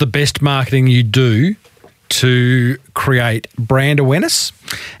 What's the best marketing you do to create brand awareness,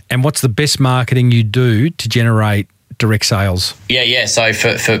 and what's the best marketing you do to generate direct sales? So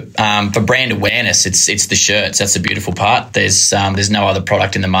for brand awareness, it's the shirts. That's the beautiful part. There's no other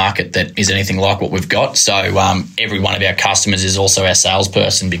product in the market that is anything like what we've got. So every one of our customers is also our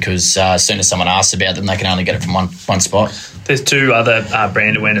salesperson, because as soon as someone asks about them, they can only get it from one spot. There's two other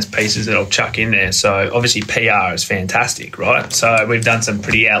brand awareness pieces that I'll chuck in there. So obviously PR is fantastic, right? So we've done some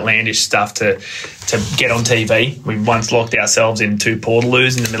pretty outlandish stuff to get on TV. We once locked ourselves in 2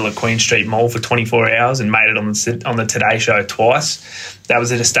 portaloos in the middle of Queen Street Mall for 24 hours and made it on the Today Show twice. That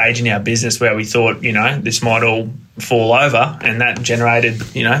was at a stage in our business where we thought, this might all fall over, and that generated,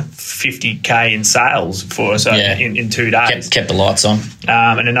 $50K in sales for us in 2 days. Kept the lights on.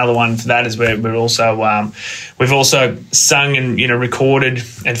 And another one for that is where we're also we've also sung and recorded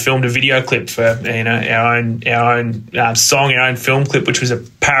and filmed a video clip for our own song, our own film clip, which was a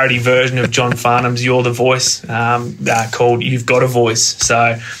parody version of John Farnham's "You're the Voice," called "You've Got a Voice."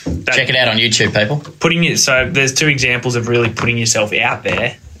 So check it out on YouTube, people. So there's 2 examples of really putting yourself out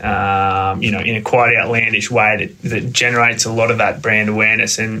there, in a quite outlandish way that generates a lot of that brand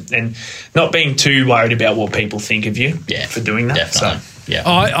awareness, and not being too worried about what people think of you for doing that. Definitely. So. Yeah,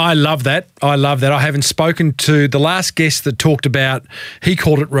 I love that. I haven't spoken to the last guest that talked about, he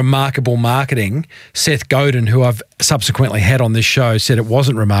called it remarkable marketing. Seth Godin, who I've subsequently had on this show, said it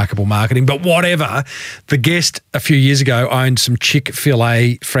wasn't remarkable marketing, but whatever. The guest a few years ago owned some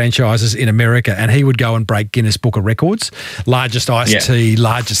Chick-fil-A franchises in America, and he would go and break Guinness Book of Records, largest iced tea,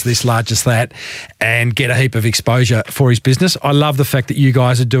 largest this, largest that, and get a heap of exposure for his business. I love the fact that you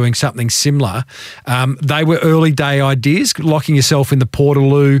guys are doing something similar. They were early day ideas, locking yourself in the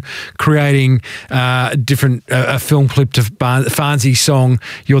Portaloo, creating different a film clip to Farnsey's song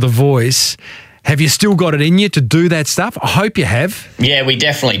 "You're the Voice." Have you still got it in you to do that stuff? I hope you have. Yeah, we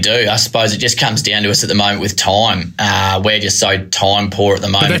definitely do. I suppose it just comes down to us at the moment with time. We're just so time poor at the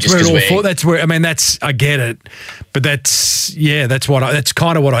moment. But that's where I get it. But that's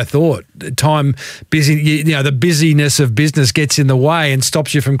kind of what I thought. Time busy, the busyness of business gets in the way and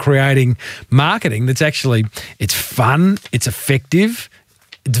stops you from creating marketing that's actually, it's fun, it's effective,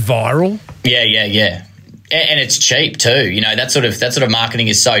 it's viral. Yeah. And it's cheap too. You know, that sort of marketing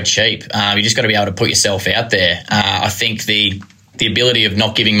is so cheap. You just got to be able to put yourself out there. I think the ability of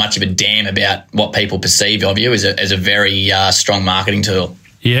not giving much of a damn about what people perceive of you is a very strong marketing tool.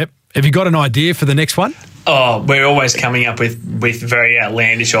 Yep. Have you got an idea for the next one? Oh, we're always coming up with very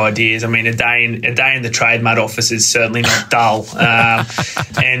outlandish ideas. I mean, a day in the TradeMutt office is certainly not dull.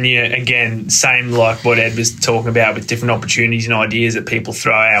 And again, same like what Ed was talking about with different opportunities and ideas that people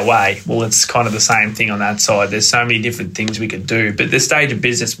throw our way. Well, it's kind of the same thing on that side. There's so many different things we could do. But the stage of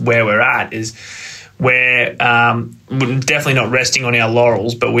business where we're at is we're definitely not resting on our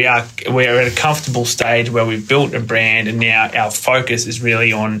laurels, but we're at a comfortable stage where we've built a brand, and now our focus is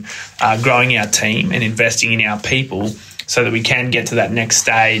really on growing our team and investing in our people, so that we can get to that next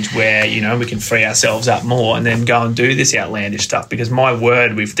stage where we can free ourselves up more and then go and do this outlandish stuff. Because my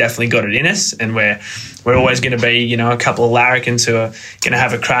word, we've definitely got it in us, and we're always going to be a couple of larrikins who are going to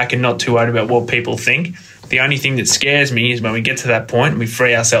have a crack and not too worried about what people think. The only thing that scares me is when we get to that point and we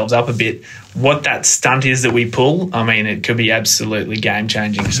free ourselves up a bit, what that stunt is that we pull. I mean, it could be absolutely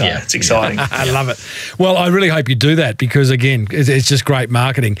game-changing, so it's exciting. I love it. Well, I really hope you do that because, again, it's just great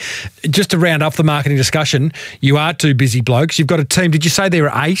marketing. Just to round up the marketing discussion, you are two busy blokes. You've got a team. Did you say there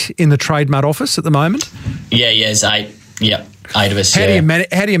are 8 in the TradeMutt office at the moment? Yeah, there's 8. Yep, 8 of us. How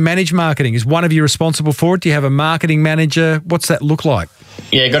do you manage marketing? Is one of you responsible for it? Do you have a marketing manager? What's that look like?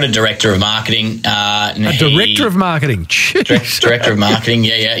 Yeah, got a director of marketing. Director of marketing? Director of marketing,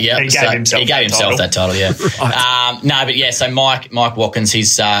 yeah. He gave himself that title, yeah. Right. So Mike Watkins,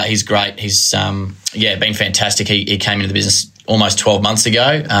 he's great. He's been fantastic. He came into the business almost 12 months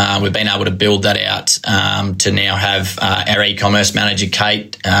ago. We've been able to build that out to now have our e-commerce manager,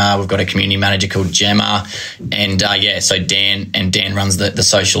 Kate. We've got a community manager called Gemma. And, so Dan runs the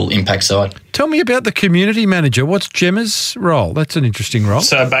social impact side. Tell me about the community manager. What's Gemma's role? That's an interesting role.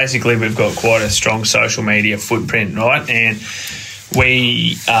 So basically we've got quite a strong social media footprint, right? And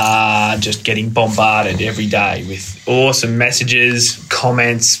we are just getting bombarded every day with awesome messages,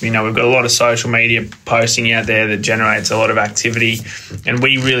 comments. We've got a lot of social media posting out there that generates a lot of activity, and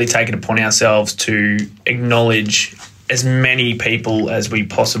we really take it upon ourselves to acknowledge as many people as we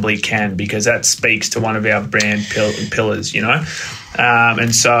possibly can, because that speaks to one of our brand pillars,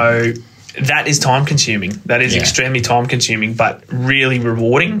 and so that is time consuming. That is extremely time consuming, but really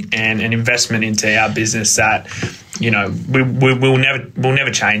rewarding, and an investment into our business that we'll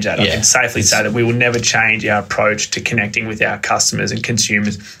never change that. I can safely say that we will never change our approach to connecting with our customers and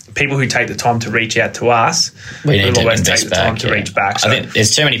consumers. People who take the time to reach out to us will always take the time to reach back. So I think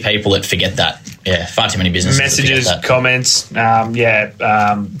there's too many people that forget that. Yeah, far too many businesses. Messages, that comments,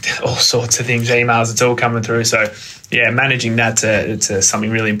 all sorts of things, emails. It's all coming through. So managing that, it's something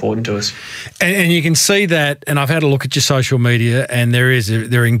really important to us. And you can see that, and I've had a look at your social media, and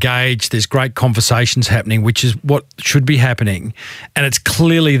they're engaged. There's great conversations happening, which is what should be happening. And it's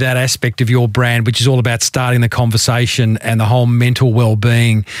clearly that aspect of your brand, which is all about starting the conversation and the whole mental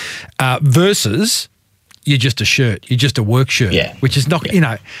well-being versus you're just a shirt, you're just a work shirt, which is not,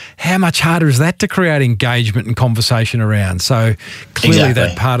 how much harder is that to create engagement and conversation around? So clearly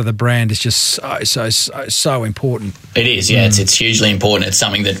that part of the brand is just so important. It is, it's hugely important. It's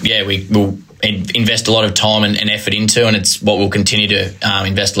something that, we will invest a lot of time and effort into, and it's what we'll continue to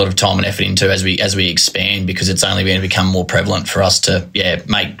invest a lot of time and effort into as we expand, because it's only going to become more prevalent for us to,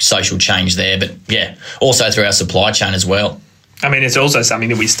 make social change there, but, also through our supply chain as well. I mean, it's also something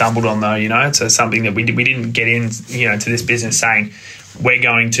that we stumbled on, though. It's something that we didn't get in, to this business saying we're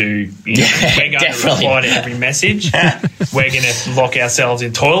going to, to reply to every message. We're going to lock ourselves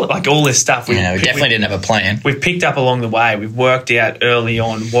in toilet, like all this stuff. We definitely didn't have a plan. We've picked up along the way. We've worked out early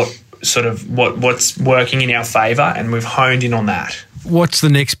on what's working in our favour, and we've honed in on that. What's the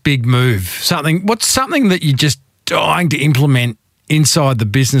next big move? What's something that you're just dying to implement inside the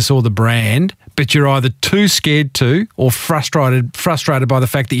business or the brand, but you're either too scared to or frustrated by the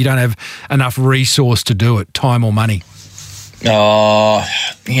fact that you don't have enough resource to do it, time or money? Oh,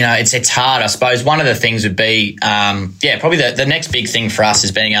 it's hard. I suppose one of the things would be, probably the next big thing for us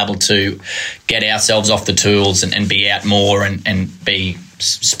is being able to get ourselves off the tools and be out more and be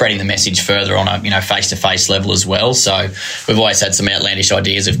spreading the message further on a face-to-face level as well. So we've always had some outlandish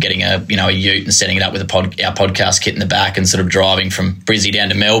ideas of getting a ute and setting it up with our podcast kit in the back and sort of driving from Brizzy down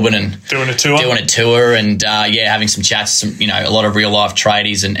to Melbourne and doing a tour and having some chats, a lot of real life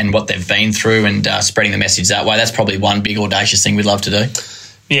tradies and what they've been through and spreading the message that way. That's probably one big audacious thing we'd love to do.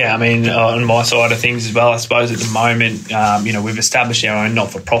 Yeah, I mean, on my side of things as well, I suppose at the moment, we've established our own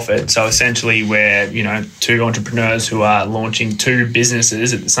not-for-profit. So essentially we're, two entrepreneurs who are launching two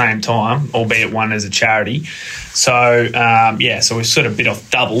businesses at the same time, albeit one as a charity. So, so we're sort of bit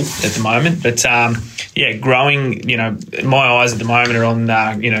off double at the moment. But, growing, my eyes at the moment are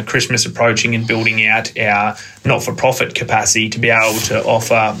on, Christmas approaching and building out our not-for-profit capacity to be able to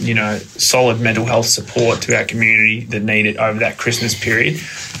offer, solid mental health support to our community that need it over that Christmas period.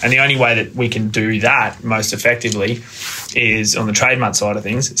 And the only way that we can do that most effectively is on the TradeMutt side of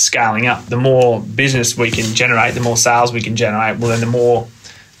things, scaling up. The more business we can generate, the more sales we can generate, well, then the more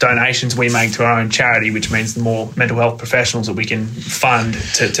donations we make to our own charity, which means the more mental health professionals that we can fund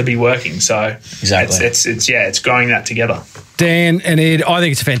to be working. So exactly, it's growing that together. Dan and Ed, I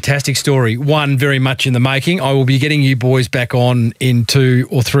think it's a fantastic story. One, very much in the making. I will be getting you boys back on in 2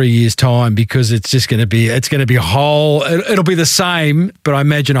 or 3 years' time because it's just going to be a whole. It'll be the same, but I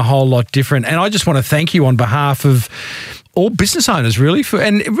imagine a whole lot different. And I just want to thank you on behalf of all business owners, really,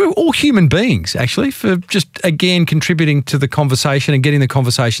 and all human beings, actually, for just, again, contributing to the conversation and getting the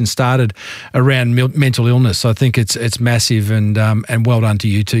conversation started around mental illness. I think it's massive, and well done to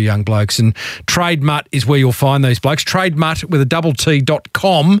you two young blokes. And TradeMutt is where you'll find these blokes. TradeMutt with a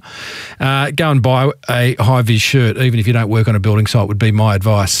T.com. Go and buy a high-vis shirt, even if you don't work on a building site, would be my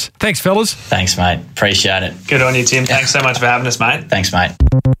advice. Thanks, fellas. Thanks, mate. Appreciate it. Good on you, Tim. Thanks so much for having us, mate. Thanks, mate.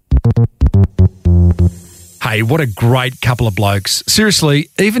 Hey, what a great couple of blokes. Seriously,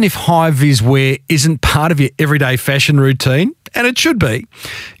 even if high-vis wear isn't part of your everyday fashion routine, and it should be,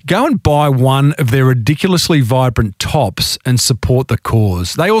 go and buy one of their ridiculously vibrant tops and support the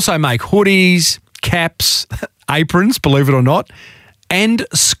cause. They also make hoodies, caps, aprons, believe it or not, and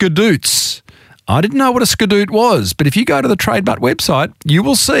skadoots. I didn't know what a skadoot was, but if you go to the TradeMutt website, you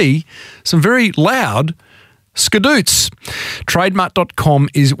will see some very loud skadoots. TradeMutt.com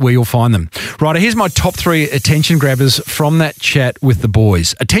is where you'll find them. Right, here's my top 3 attention grabbers from that chat with the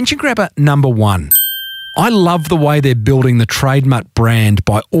boys. Attention grabber number 1. I love the way they're building the TradeMutt brand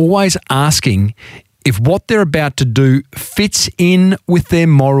by always asking if what they're about to do fits in with their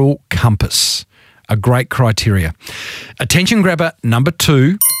moral compass. A great criteria. Attention grabber number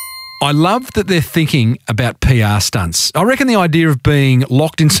 2. I love that they're thinking about PR stunts. I reckon the idea of being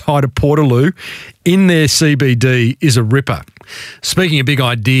locked inside a Portaloo in their CBD is a ripper. Speaking of big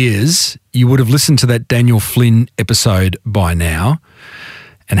ideas, you would have listened to that Daniel Flynn episode by now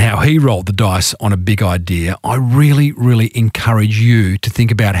and how he rolled the dice on a big idea. I really, really encourage you to think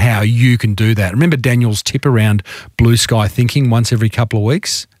about how you can do that. Remember Daniel's tip around blue sky thinking once every couple of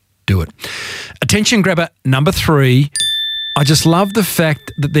weeks? Do it. Attention grabber number 3. I just love the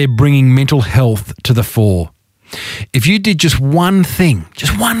fact that they're bringing mental health to the fore. If you did just one thing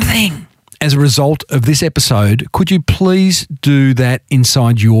as a result of this episode, could you please do that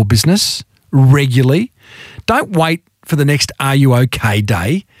inside your business regularly? Don't wait for the next Are You OK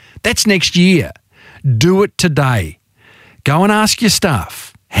day. That's next year. Do it today. Go and ask your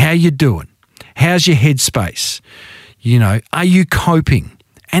staff, how you doing? How's your headspace? Are you coping?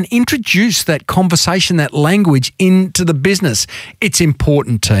 And introduce that conversation, that language into the business. It's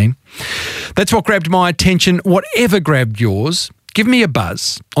important, team. That's what grabbed my attention. Whatever grabbed yours, give me a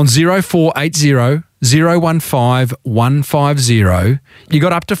buzz on 0480 015 150. You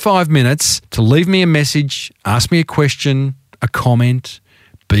got up to 5 minutes to leave me a message, ask me a question, a comment,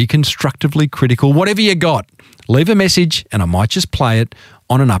 be constructively critical, whatever you got. Leave a message and I might just play it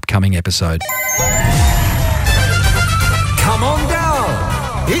on an upcoming episode. Come on down.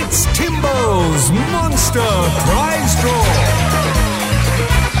 It's Timbo's Monster Prize Draw.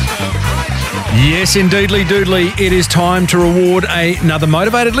 Yes, indeedly, doodly. It is time to reward another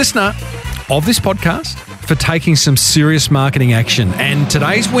motivated listener of this podcast for taking some serious marketing action. And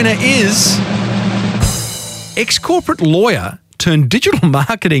today's winner is ex-corporate lawyer turned digital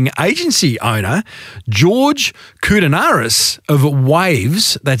marketing agency owner, George Koudanaris of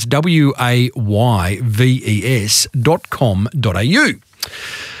Waves, that's WAYVES.com.au.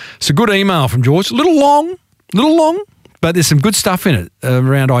 It's a good email from George. A little long, but there's some good stuff in it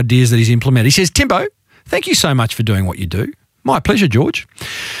around ideas that he's implemented. He says, Timbo, thank you so much for doing what you do. My pleasure, George.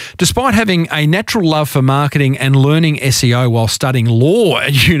 Despite having a natural love for marketing and learning SEO while studying law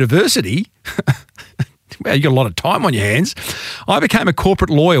at university, well, you got a lot of time on your hands, I became a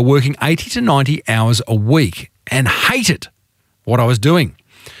corporate lawyer working 80 to 90 hours a week and hated what I was doing.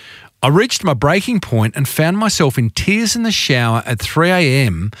 I reached my breaking point and found myself in tears in the shower at 3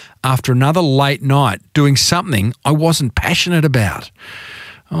 a.m. after another late night doing something I wasn't passionate about.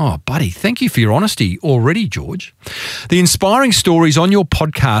 Oh, buddy, thank you for your honesty already, George. The inspiring stories on your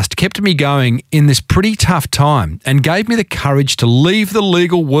podcast kept me going in this pretty tough time and gave me the courage to leave the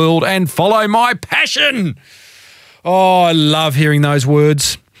legal world and follow my passion. Oh, I love hearing those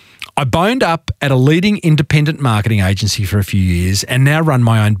words. I boned up at a leading independent marketing agency for a few years and now run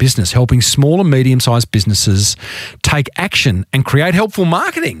my own business, helping small and medium-sized businesses take action and create helpful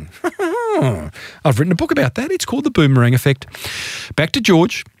marketing. I've written a book about that. It's called The Boomerang Effect. Back to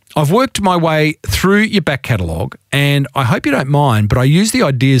George. I've worked my way through your back catalogue and I hope you don't mind, but I use the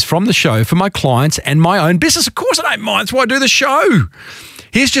ideas from the show for my clients and my own business. Of course I don't mind. That's why I do the show.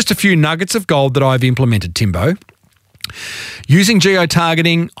 Here's just a few nuggets of gold that I've implemented, Timbo. Using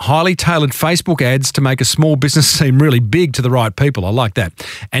geo-targeting, highly tailored Facebook ads to make a small business seem really big to the right people. I like that.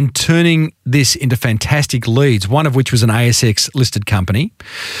 And turning this into fantastic leads, one of which was an ASX-listed company.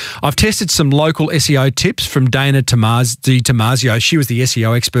 I've tested some local SEO tips from Dana Tomasio. She was the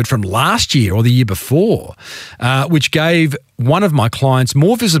SEO expert from last year or the year before, which gave one of my clients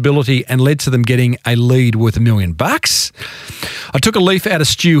more visibility and led to them getting a lead worth $1 million. I took a leaf out of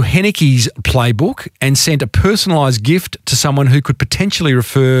Stu Hennicke's playbook and sent a personalised gift to someone who could potentially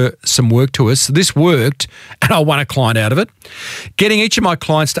refer some work to us. This worked and I won a client out of it. Getting each of my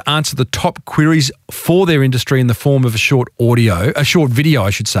clients to answer the top queries for their industry in the form of a short video,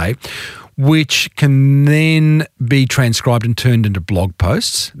 which can then be transcribed and turned into blog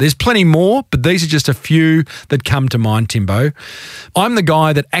posts. There's plenty more, but these are just a few that come to mind, Timbo. I'm the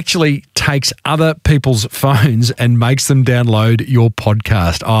guy that actually takes other people's phones and makes them download your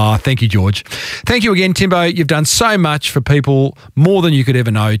podcast. Thank you, George. Thank you again, Timbo. You've done so much for people, more than you could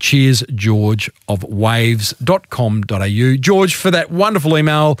ever know. Cheers, George of waves.com.au. George, for that wonderful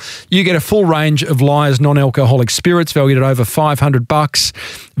email, you get a full range of Liars non-alcoholic spirits valued at over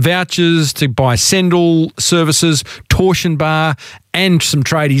 $500, vouchers to buy Sendall services, Torsion Bar, and some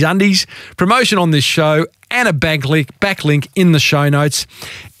tradies undies, promotion on this show, and a backlink in the show notes.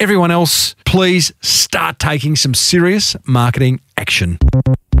 Everyone else, please start taking some serious marketing action.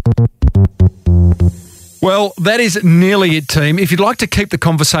 Well, that is nearly it, team. If you'd like to keep the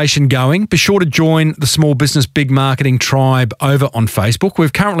conversation going, be sure to join the Small Business Big Marketing Tribe over on Facebook.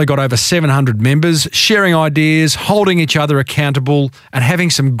 We've currently got over 700 members sharing ideas, holding each other accountable, and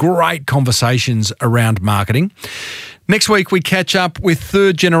having some great conversations around marketing. Next week, we catch up with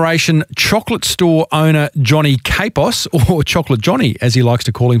third-generation chocolate store owner Johnny Capos, or Chocolate Johnny, as he likes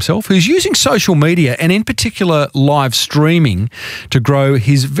to call himself, who's using social media and in particular live streaming to grow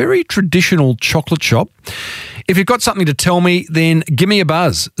his very traditional chocolate shop. If you've got something to tell me, then give me a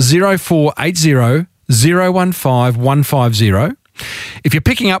buzz, 0480 015 150. If you're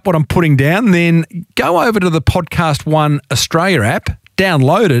picking up what I'm putting down, then go over to the Podcast One Australia app,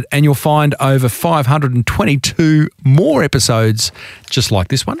 download it, and you'll find over 522 more episodes just like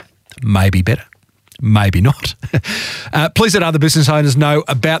this one. Maybe better, maybe not. Please let other business owners know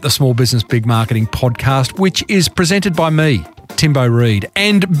about the Small Business Big Marketing podcast, which is presented by me, Timbo Reid,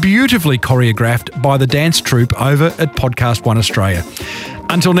 and beautifully choreographed by the dance troupe over at Podcast One Australia.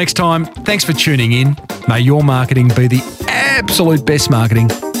 Until next time, thanks for tuning in. May your marketing be the absolute best marketing.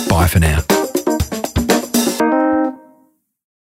 Bye for now.